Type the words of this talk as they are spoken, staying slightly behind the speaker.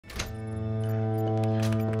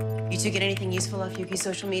You two get anything useful off Yuki's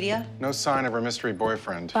social media? No sign of her mystery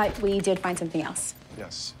boyfriend. But we did find something else.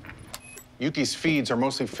 Yes. Yuki's feeds are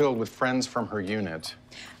mostly filled with friends from her unit.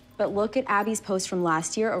 But look at Abby's post from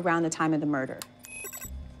last year around the time of the murder.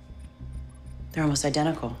 They're almost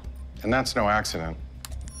identical. And that's no accident.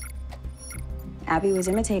 Abby was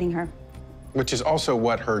imitating her. Which is also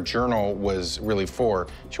what her journal was really for.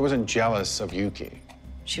 She wasn't jealous of Yuki.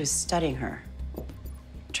 She was studying her,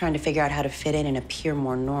 trying to figure out how to fit in and appear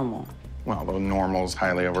more normal. Well, though normal's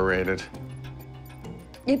highly overrated.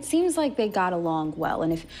 It seems like they got along well,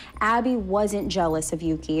 and if Abby wasn't jealous of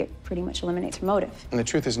Yuki, it pretty much eliminates her motive. And the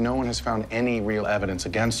truth is, no one has found any real evidence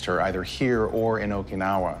against her, either here or in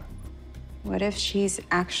Okinawa. What if she's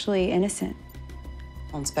actually innocent?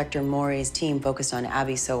 Well, Inspector Mori's team focused on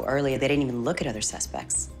Abby so early, they didn't even look at other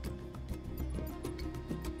suspects.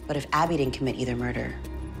 But if Abby didn't commit either murder,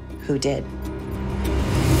 who did?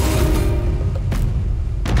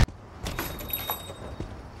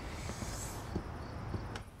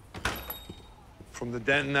 From the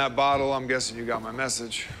dent in that bottle, I'm guessing you got my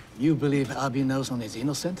message. You believe Abby Nelson is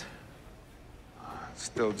innocent?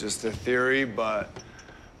 Still just a theory, but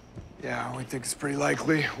yeah, we think it's pretty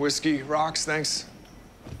likely. Whiskey, rocks, thanks.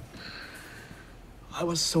 I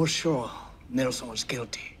was so sure Nelson was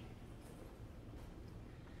guilty.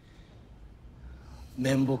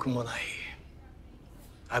 menboku mo nai.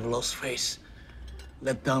 I've lost faith,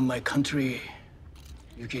 let down my country,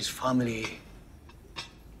 Yuki's family,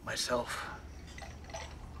 myself.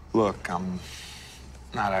 Look, I'm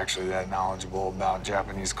not actually that knowledgeable about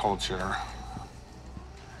Japanese culture.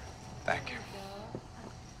 Thank you.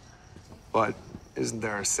 But isn't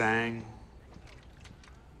there a saying?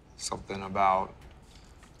 Something about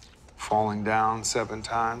falling down 7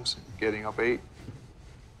 times, getting up 8?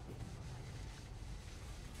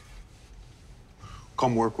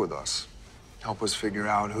 Come work with us. Help us figure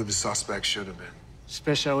out who the suspect should have been.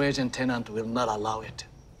 Special Agent Tennant will not allow it.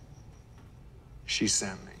 She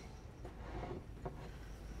sent me.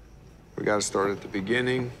 We gotta start at the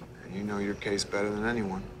beginning, and you know your case better than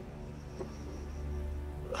anyone.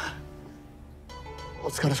 お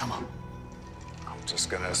疲れ様. I'm just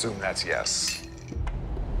gonna assume that's yes.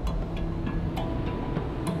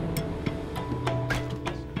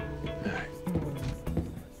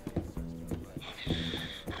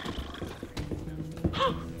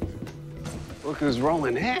 Look who's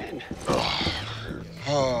rolling in.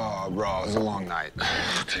 Oh, bro, it was a long night.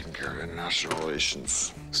 Taking care of international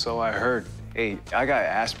relations. So I heard. Hey, I got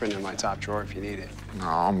aspirin in my top drawer if you need it. No,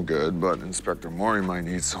 I'm good, but Inspector Mori might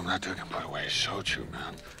need some. That dude can put away his shochu,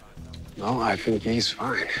 man. No, I think he's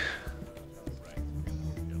fine.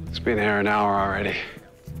 It's been here an hour already.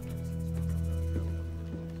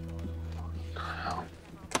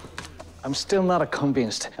 I'm still not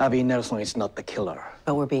convinced Abby Nelson is not the killer.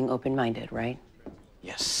 But we're being open-minded, right?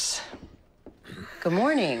 Yes. Good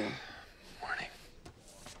morning. Morning.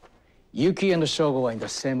 Yuki and Shogo are in the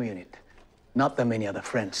same unit. Not that many other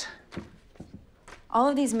friends. All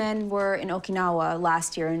of these men were in Okinawa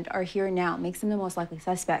last year and are here now. Makes them the most likely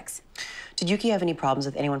suspects. Did Yuki have any problems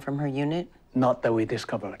with anyone from her unit? Not that we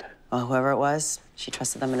discovered. Well, whoever it was, she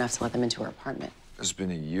trusted them enough to let them into her apartment. It's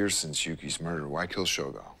been a year since Yuki's murder. Why kill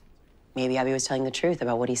Shogo? Maybe Abby was telling the truth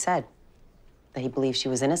about what he said, that he believed she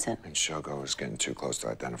was innocent. And Shogo was getting too close to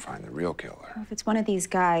identifying the real killer. Well, if it's one of these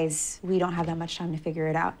guys, we don't have that much time to figure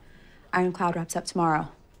it out. Ironclad wraps up tomorrow.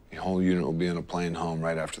 The whole unit will be in a plane home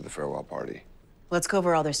right after the farewell party. Let's go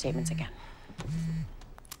over all their statements again.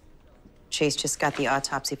 Chase just got the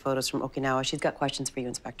autopsy photos from Okinawa. She's got questions for you,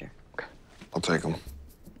 Inspector. Okay. I'll take them.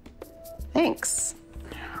 Thanks.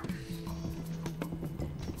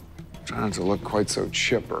 Trying not to look quite so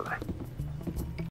chipper.